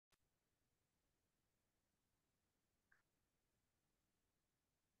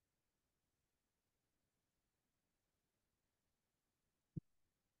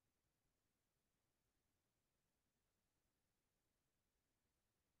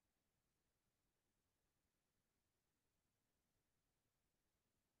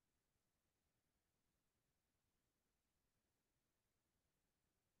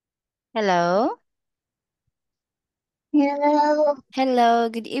Hello. Hello. Hello,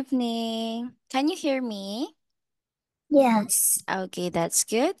 good evening. Can you hear me? Yes. Okay, that's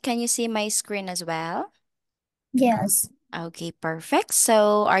good. Can you see my screen as well? Yes. Okay, perfect.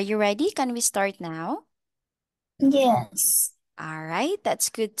 So, are you ready? Can we start now? Yes. All right, that's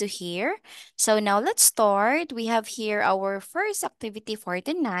good to hear. So, now let's start. We have here our first activity for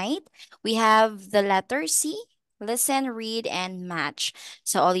tonight. We have the letter C. Listen, read, and match.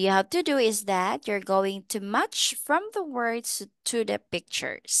 So, all you have to do is that you're going to match from the words to the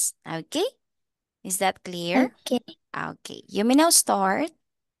pictures. Okay? Is that clear? Okay. Okay, you may now start.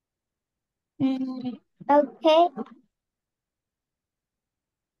 Mm, okay.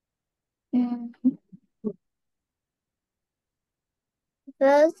 Mm,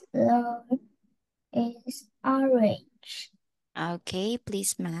 first word is orange. Okay,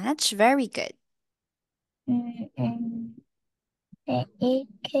 please match. Very good. And then it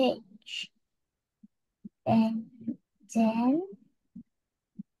cage. And then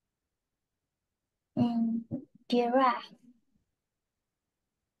and giraffe.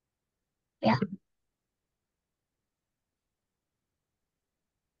 Yeah.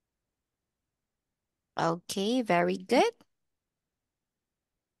 Okay, very good.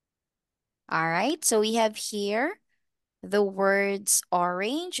 All right, so we have here the words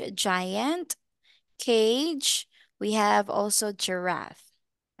orange, giant, cage. We have also giraffe.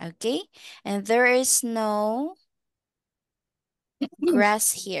 Okay, and there is no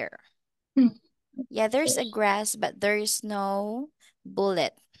grass here. Yeah, there's a grass, but there is no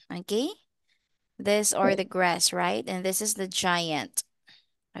bullet. Okay, these are the grass, right? And this is the giant.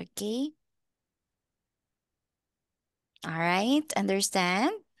 Okay, all right,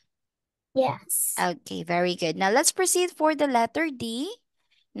 understand? Yes. Okay, very good. Now let's proceed for the letter D.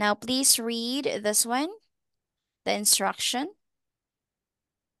 Now please read this one, the instruction.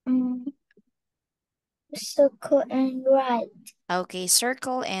 Mm, circle and right. Okay,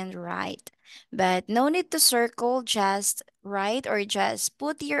 circle and write. But no need to circle, just write or just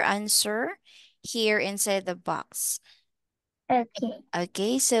put your answer here inside the box. Okay.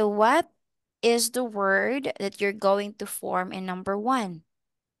 Okay, so what is the word that you're going to form in number one?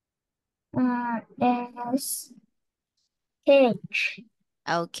 There's cage.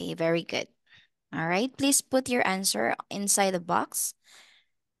 Okay, very good. All right, please put your answer inside the box.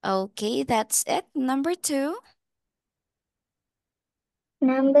 Okay, that's it. Number two.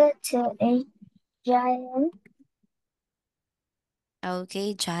 Number two is giant.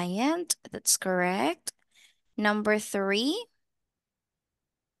 Okay, giant. That's correct. Number three,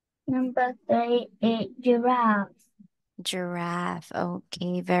 Number three is giraffe. giraffe.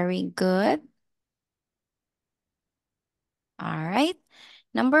 Okay, very good. All right.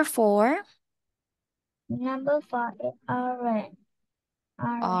 Number four, Number four is orange.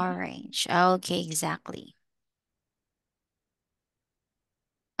 Orange. orange. Okay, exactly.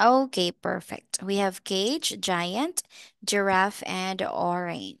 Okay, perfect. We have cage, giant, giraffe, and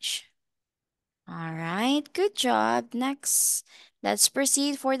orange. All right, good job. Next, let's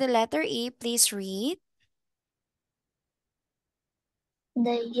proceed for the letter E. Please read.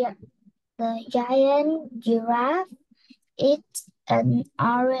 The giant giraffe eats an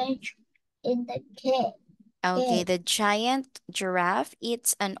orange in the Okay, cage. the giant giraffe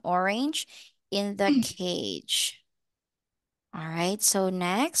eats an orange in the cage. All right, so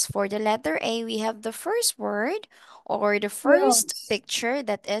next for the letter A, we have the first word or the first Rose. picture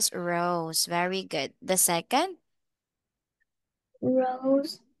that is rose. Very good. The second,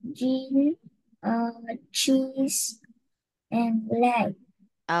 Rose, gin, cheese, and leg.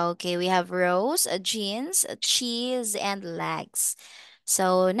 okay, we have rose, jeans, cheese, and legs.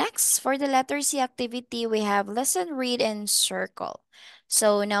 So next for the letter C activity, we have listen, read, and circle.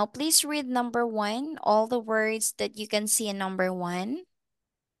 So now please read number one, all the words that you can see in number one.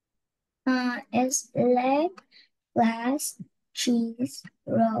 Is leg, glass, cheese,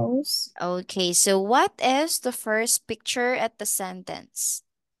 rose, Okay, so what is the first picture at the sentence?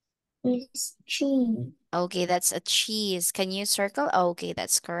 is cheese. Okay, that's a cheese. Can you circle? Okay,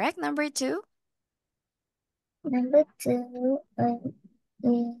 that's correct. Number two. Number two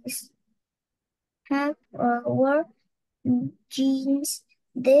is have a word jeans,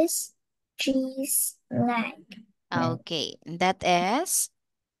 this cheese leg. The, Okay, that is.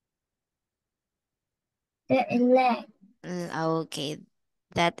 the leg. Okay,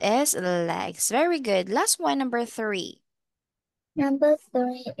 that is legs. Very good. Last one, number three. Number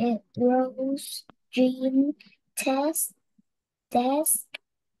three is rose, jean, test, desk,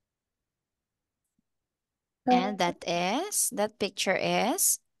 And uh, that picture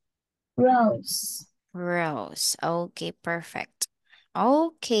is rose. rose. Okay, perfect.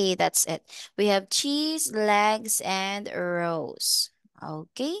 Okay, that's it. We have cheese, legs, and rows.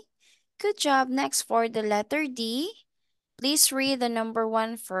 Okay, good job. Next for the letter D. Please read the number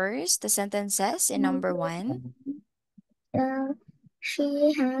one first, the sentences in number Number one. one,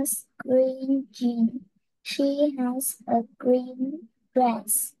 she has green jeans. She has a green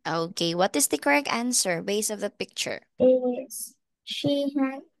dress. Okay, what is the correct answer based of the picture? Is she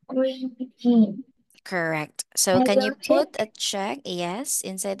has green jeans. Correct. So I can you wrote put a it. check, yes,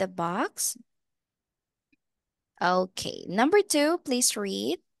 inside the box? Okay, number two, please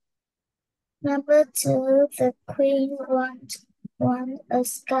read. Number two, the queen want a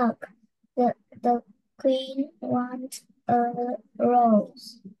skunk. The queen wants a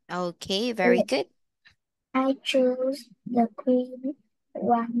rose. Okay, very Uh, good. I choose the queen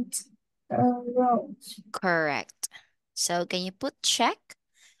wants a rose. Correct. So can you put check?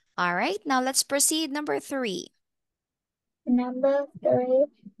 All right, now let's proceed. Number three. Number three,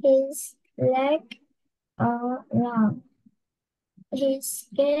 his legs are long. His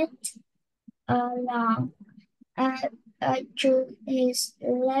feet are long. I, I choose his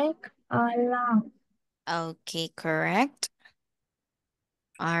legs are long. Okay, correct.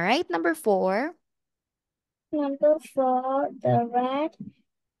 All right, number four. Number four, the red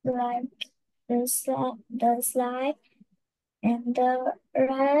like the slide and the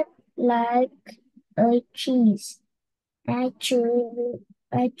red like a cheese. I choose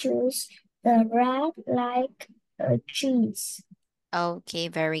I choose the red like a cheese. Okay,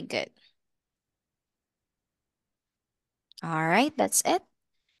 very good. All right, that's it.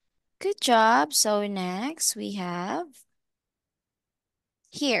 Good job. So next we have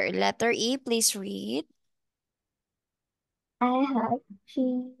here, letter E, please read. I have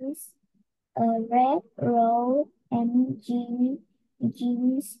cheese, a red roll, and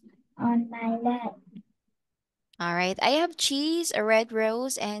jeans on my leg. All right, I have cheese, a red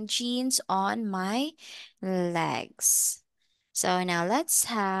rose, and jeans on my legs. So now let's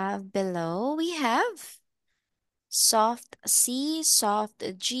have below, we have soft C, soft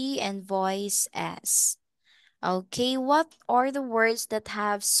G, and voice S. Okay, what are the words that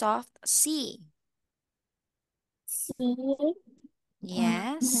have soft C? See,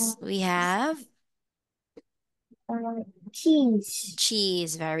 Yes, we have cheese,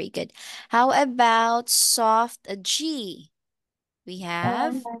 cheese. Very good. How about soft G? We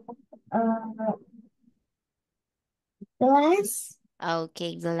uh, have, uh, glass,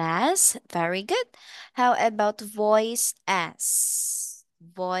 okay, glass. Very good. How about voice S?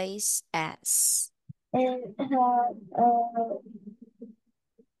 Voice S. and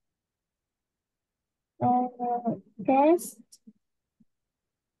test,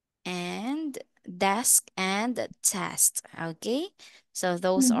 And desk and test. Okay, so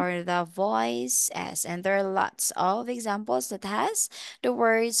those mm, are the voice s, and there are lots of examples that has the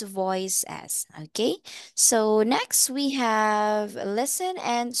words voice s. Okay, so next we have listen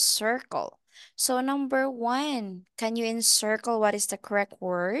and circle. So number one, can you encircle what is the correct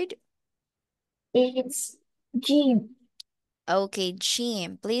word? is gym. Okay,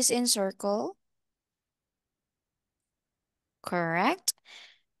 gym, please encircle. Correct.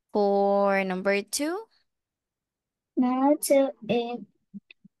 For number two. Now to it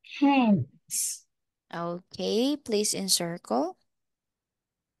hands Okay, please encircle.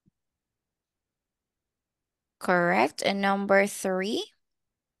 Correct. And number three.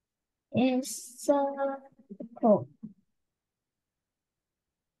 is circle.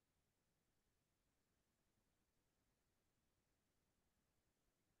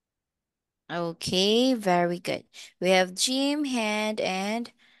 Okay, very good. We have gym, hand,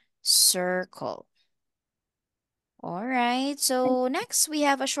 and circle. All right. So next we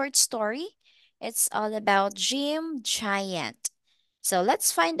have a short story. It's all about Jim Giant. So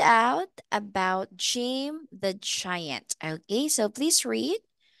let's find out about Jim the Giant. Okay, so please read.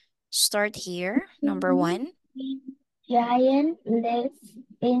 Start here. Number Jim one. Giant lives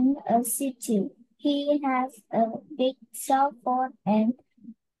in a city. He has a big cell phone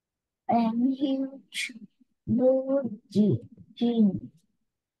and huge blue jeans.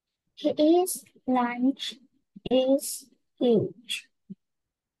 His lunch is huge.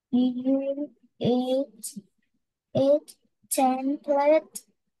 You eat 10 plates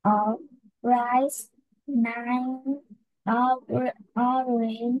of rice, 9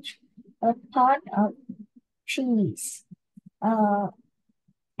 orange, a pot of cheese, uh,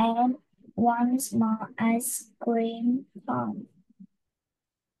 and one small ice cream cone.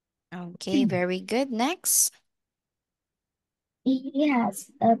 Okay, very good. Next. He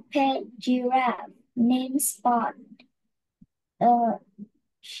has a pet giraffe named Spot. Uh,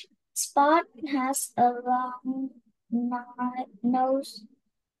 Spot has a long nose,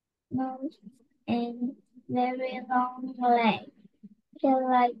 nose, and very long leg. He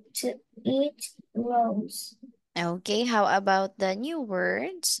liked to eat rolls. Okay, how about the new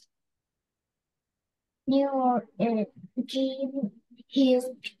words? New Jim,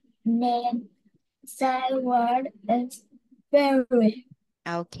 huge name, sideward, and very.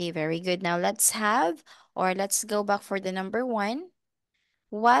 Okay, very good. Now let's have, or let's go back for the number one.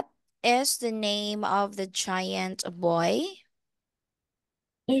 What is the name of the giant boy?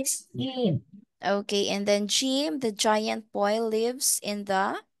 It's Jim Okay, and then Jim, the giant boy, lives in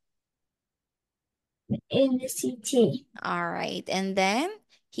the. in the city. All right, and then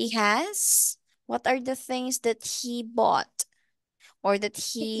he has. What are the things that he bought or that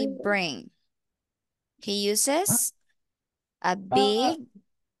he bring? He uses a Uh, big.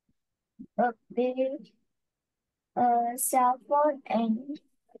 a big cell phone and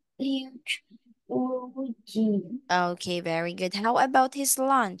huge Fuji. Okay, very good. How about his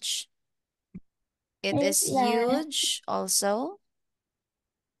lunch? It It's is like huge also.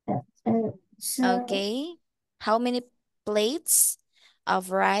 so Okay. How many plates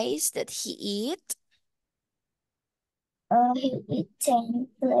of rice that he eat? he eat 10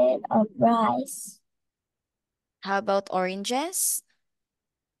 plate of rice, How about oranges?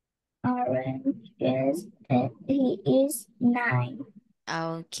 oranges, and he is 9.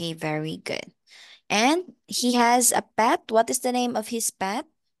 Okay, very good. And he has a pet. What is the name of his pet?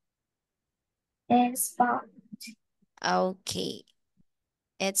 And spot Okay,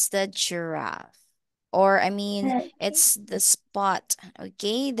 it's the giraffe. Or, I mean, okay, it's the Spot.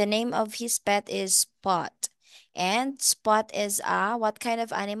 Okay, the name of his pet is Spot. And Spot is what kind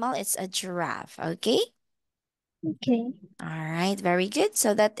of animal? It's a giraffe. Okay. okay. All right, very good.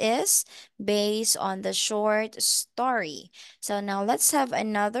 So that is based on the short story. So now let's have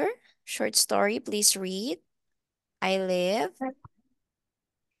another short story. Please read. I live.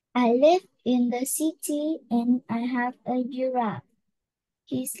 I live in the city and I have a giraffe.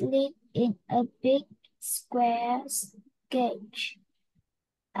 He sleeps in a big square cage.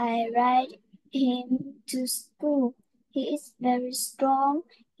 I ride him to school. He is very strong.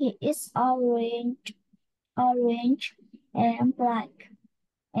 He is orange and black,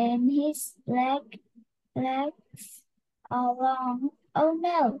 and his legs are long. Oh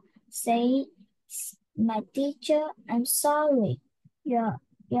no, says my teacher. I'm sorry. Your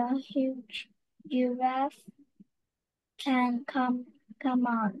your huge giraffe can come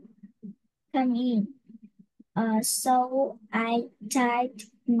on come in. So I tied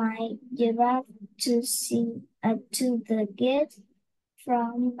my giraffe to the gate.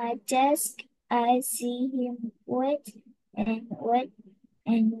 From my desk, I see him wait and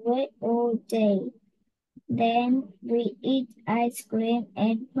wait all day. Then we eat ice cream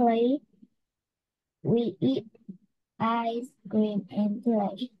and play. We eat ice cream and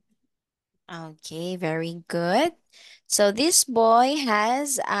play. Okay, very good. So this boy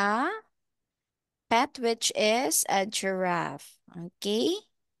has a pet which is a giraffe. Okay.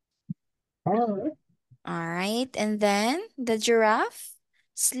 Oh, All right. And then the giraffe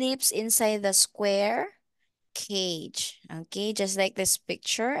sleeps inside the square cage. Okay, just like this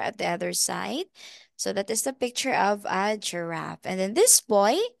picture at the other side. So that is the picture of a giraffe. And then this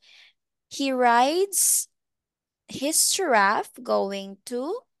boy, he rides his giraffe going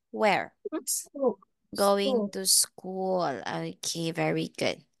to where? school, Going school. to school. Okay, very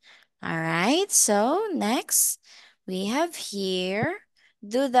good. All right, so next we have here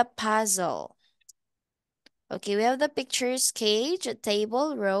do the puzzle. Okay, we have the pictures cage, a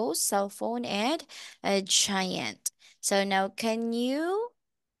table, rose, cell phone, and a giant. So now can you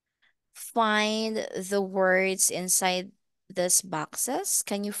find the words inside these boxes?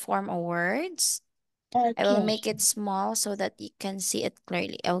 Can you form a words? I will Okay. make it small so that you can see it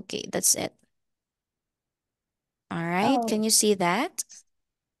clearly. Okay, that's it. All right, can Oh, you see that?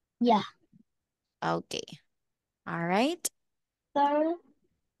 yeah. Okay. All right. First,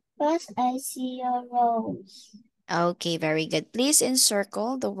 first I see a rose. Okay, very good. Please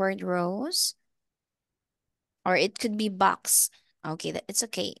encircle the word rose, or it could be box. Okay, it's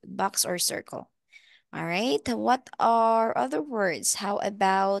okay. Box or circle. All right. What are other words? How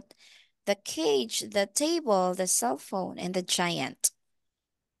about the cage, the table, the cell phone, and the giant?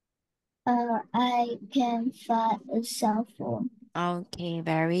 I can find a cell phone. Okay,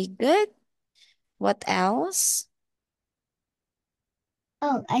 very good. What else?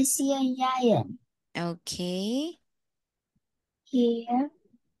 Oh, I see a giant Okay, here.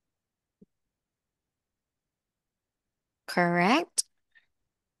 correct.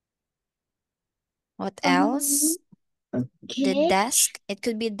 What Um, else? The okay. desk. It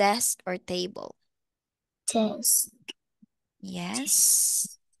could be desk or table. desk.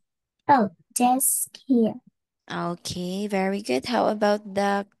 Yes. Oh, desk here. Okay, very good. How about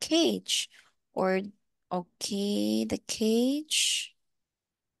the cage? Or, okay, the cage.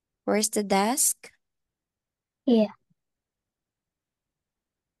 Where's the desk? Here.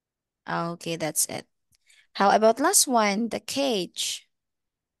 Okay, that's it. How about last one, the cage?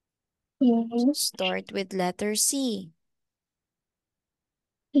 Here. Start with letter C.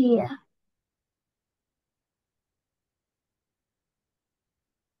 Here.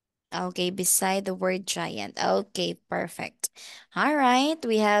 Okay, beside the word giant. Okay, perfect. All right,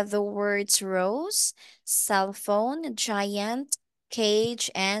 we have the words rose, cell phone, giant, cage,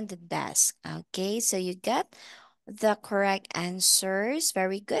 and desk. Okay, so you got the correct answers.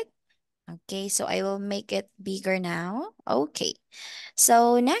 Very good. Okay, so I will make it bigger now. Okay,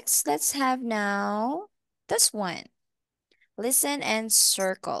 so next, let's have now this one. Listen and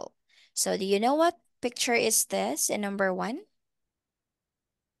circle. So, do you know what picture is this in number one?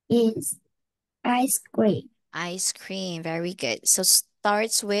 Is ice cream. Ice cream. Very good. So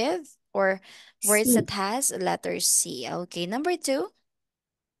starts with or words C. that has letter C. Okay. Number two.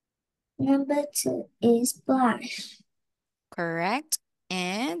 Number two is blush. Correct.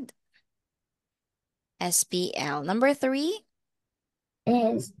 And SPL. Number three.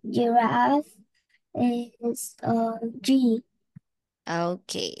 Is giraffe. Is G.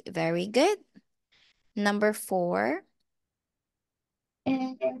 Okay. Very good. Number four.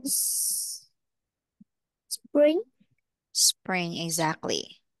 Is spring. Spring.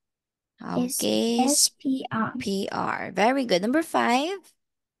 Exactly. Is Okay. SPR. PR. Very good. Number five.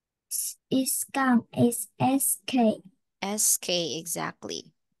 Is skunk. Is SK. SK.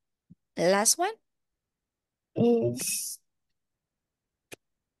 Exactly. The last one. Is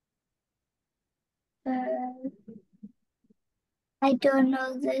uh, I don't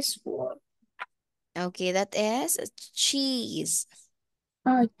know this word. Okay. That is cheese.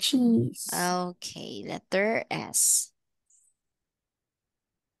 Oh, cheese. Okay. Letter S.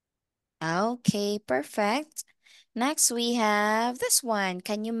 Okay, perfect. Next, we have this one.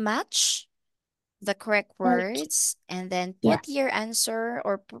 Can you match the correct Okay. words and then Yeah. put your answer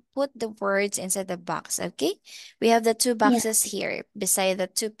or put the words inside the box? Okay, we have the two Yeah. boxes here beside the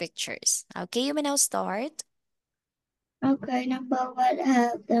two pictures. Okay, you may now start. Okay. Number one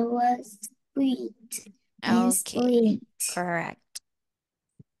have the word sweet and Okay, sprint. correct.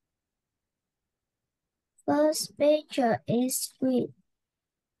 First picture is sweet.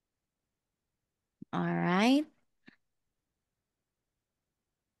 All right.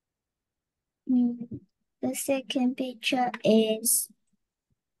 Mm, The second picture is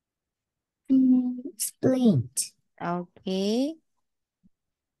splint. Okay,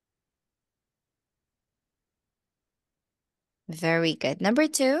 very good. Number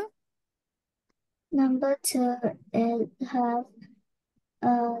two. Number two is have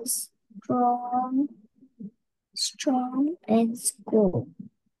a strong and school.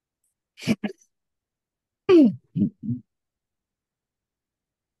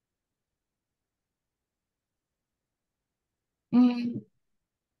 And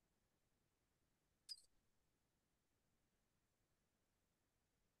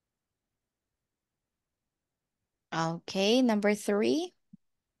Okay, number three.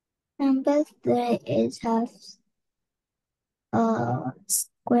 number three is have a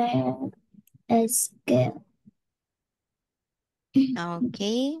square and scale.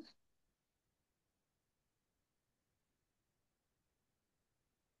 Okay,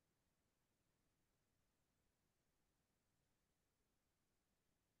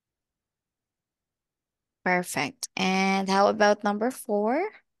 perfect. And how about number four?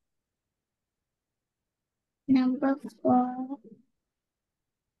 Number four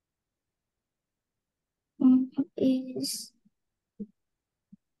is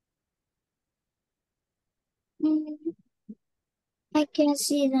mm, I can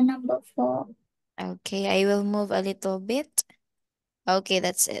see the number four. Okay, I will move a little bit. Okay,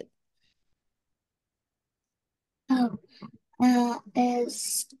 that's it. Oh,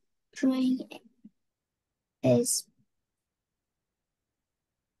 is string is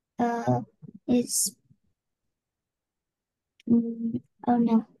uh is oh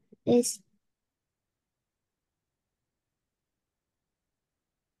no is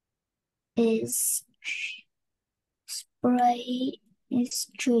spray is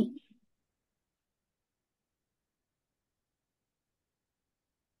string.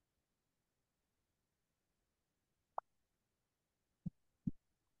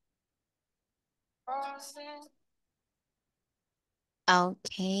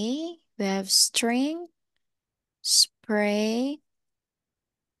 Okay, we have string, spray,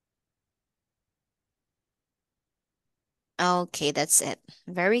 Okay, that's it.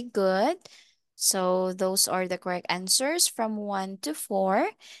 Very good. So those are the correct answers from 1 to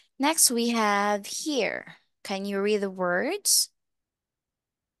 4. Next, we have here. Can you read the words?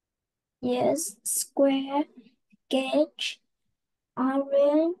 Yes, square, gauge,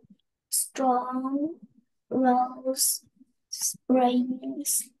 orange, strong, rose, spring,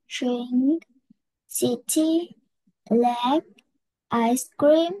 string, city, leg, ice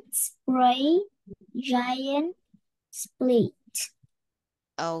cream, spray, giant, split.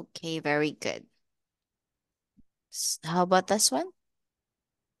 Okay, very good. How about this one?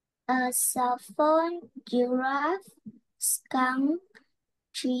 A cell phone, giraffe, skunk,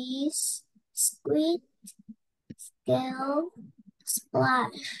 trees, squid, scale,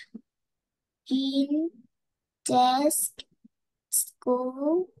 splash, jean, desk,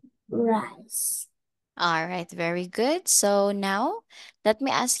 school, rice. All right, very good. So now, let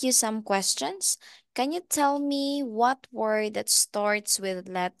me ask you some questions. Can you tell me what word that starts with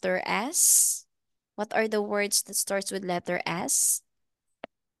letter S? What are the words that starts with letter S?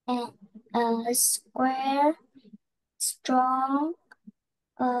 And a square, strong,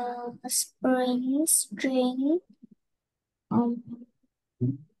 spring, string, um,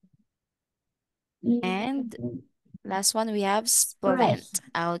 And mm, last one, we have spray, splint.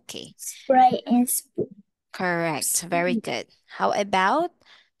 Okay, spray and correct. Very speed. good. How about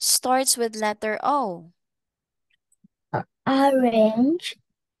starts with letter O? Orange,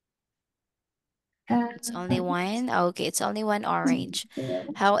 uh, It's only one. Okay, it's only one orange.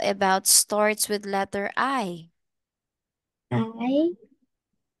 How about starts with letter I? I,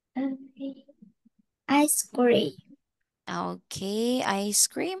 I, ice cream, Okay, ice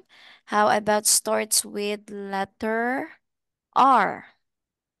cream. How about starts with letter R?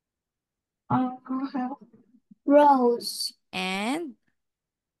 uh, rose, And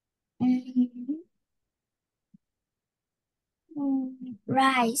mm,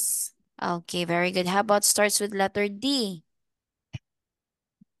 rice, okay, very good. How about starts with letter D?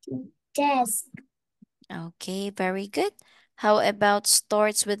 desk, Okay, very good. How about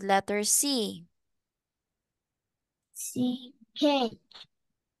starts with letter C? C, cake,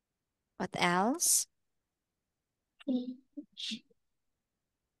 What else? cage,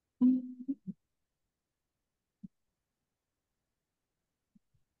 mm,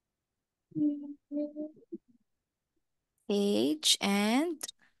 mm, H and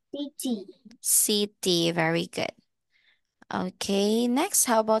city, CT. Very good. Okay, next,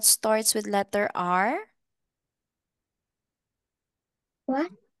 how about starts with letter R?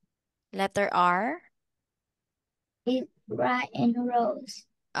 what Letter R? is right and rose,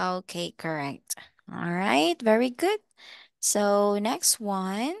 Okay, correct. All right, very good. So, next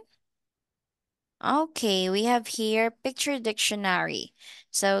one. Okay, we have here picture dictionary.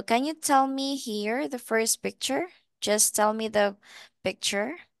 So, can you tell me here the first picture? Just tell me the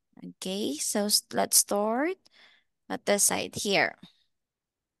picture. Okay, so let's start at the side here.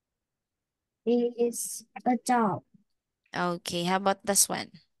 is a dog, Okay, how about this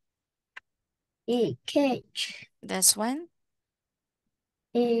one? a cage, This one?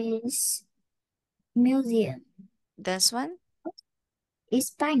 is museum, This one? is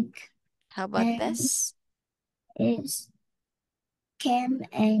bank, How about and this? is cam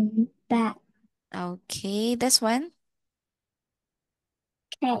and bat, Okay, this one?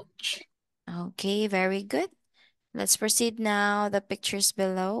 catch, Okay, very good. Let's proceed now. The pictures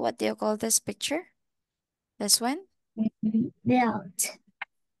below. What do you call this picture? This one? belt,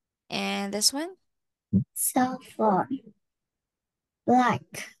 And this one? cell phone,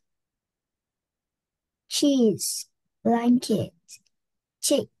 black, cheese, blanket,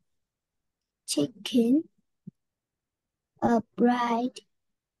 chick, chicken, a bride,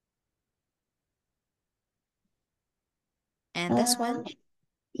 And this a one?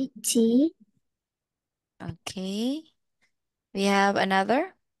 tea, Okay. We have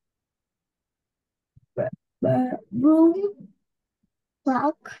another. broom,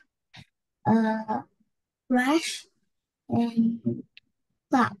 clock, a brush, and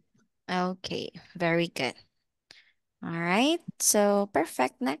clock. Okay, very good. All right. So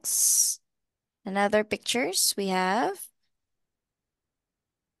perfect. Next. Another pictures we have.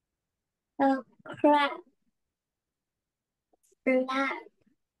 A crab, black,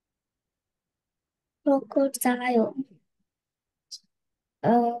 crocodile,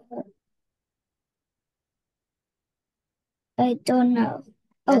 uh, I don't know.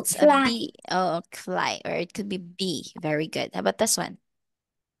 Oh, That's a fly, B. Oh, fly. Or it could be B. Very good. How about this one?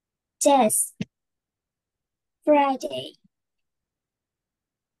 desk, Friday,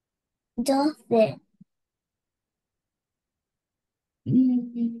 dolphin,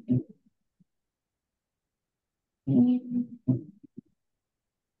 mm, Mm,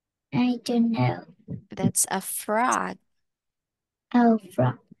 I don't know. That's a frog. Oh,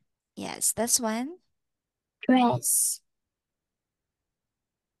 frog. Yes, that's one. Dress.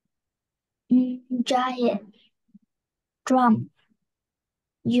 Giant. Drum.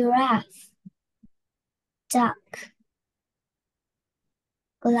 Giraffe. Duck.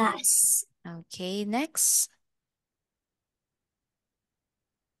 Glass. Okay, next.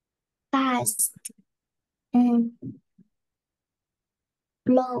 Fast. And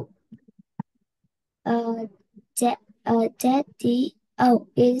blow. Uh, daddy. Oh,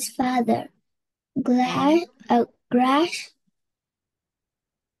 is father. Glass. And Grass.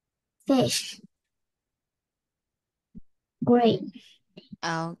 Fish. Green.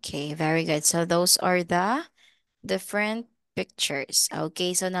 okay, very good. So those are the different pictures.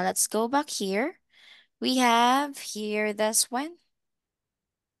 Okay, so now let's go back here. We have here this one.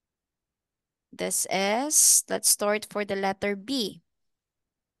 This is, let's start for the letter B.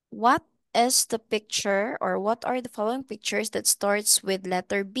 What is the picture or what are the following pictures that starts with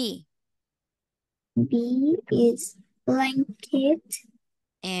letter B? B is blanket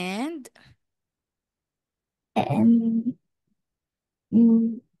And and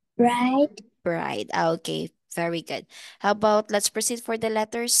bride. bride. Okay, very good. How about let's proceed for the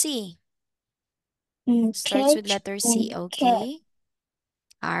letter C? Starts with Cage letter C. and cat. Okay.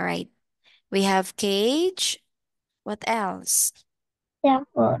 All right. We have cage. What else?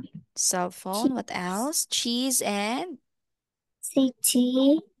 Therefore, Cell phone. What cheese. else? Cheese and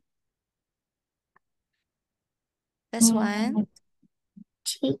City. this one. um,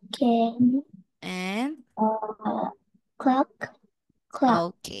 Chicken. And Uh, clock.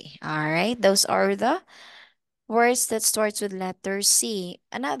 Clock. okay. All right. Those are the words that starts with letter C.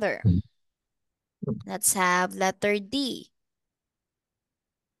 Another. Let's have letter D.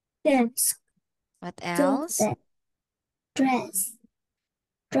 Desk. What else? Toilet. Dress.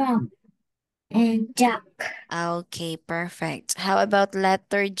 Drum. And jack. Okay, perfect. How about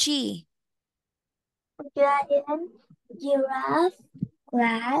letter G? Giant. Giraffe.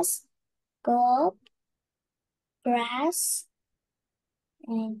 Glass. Gold. Grass.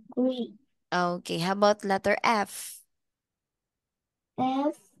 And green. Okay, how about letter F?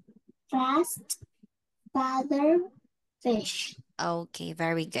 F. Fast. Father. Fish. Okay,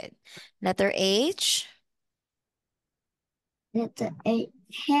 very good. Letter H. Letter A.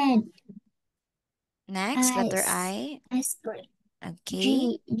 Hand. Next, letter Ice. I. Ice cream. Okay.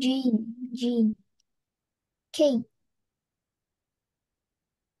 G. Jean. King.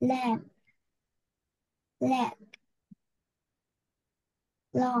 Lamb. Leg.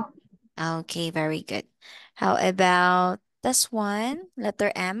 Long. Okay, very good. How about this one?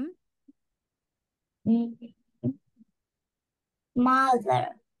 Letter M. Mm, Mother.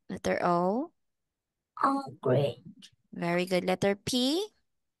 Letter O. Hungry. Very good. Letter P.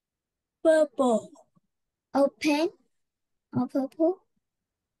 Purple. Open. Or purple.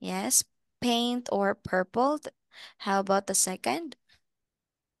 Yes. Paint or purple. How about the second?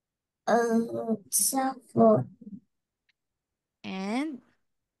 Cell phone. And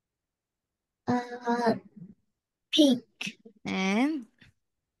Uh, pink. and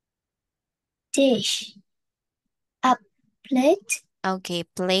Dish. A plate. okay,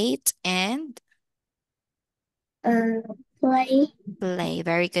 plate and Uh, play. play.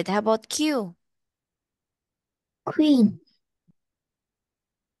 Very good. How about Q? Queen.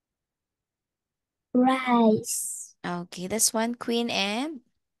 Rice. Okay, this one, queen and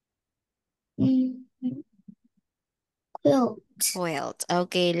Mm, quilt. quilt.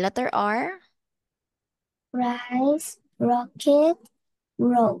 Okay, letter R. Rice. Rocket.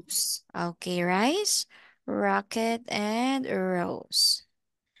 Rose. Okay, rice, rocket, and rose.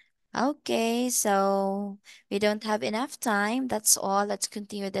 Okay, so we don't have enough time. That's all. Let's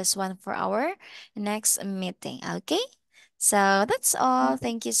continue this one for our next meeting. Okay, so that's all.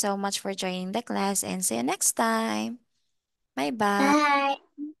 Thank you so much for joining the class and see you next time. Bye bye. Bye.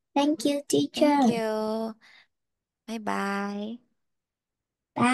 Thank you, Thank teacher. you. Bye bye.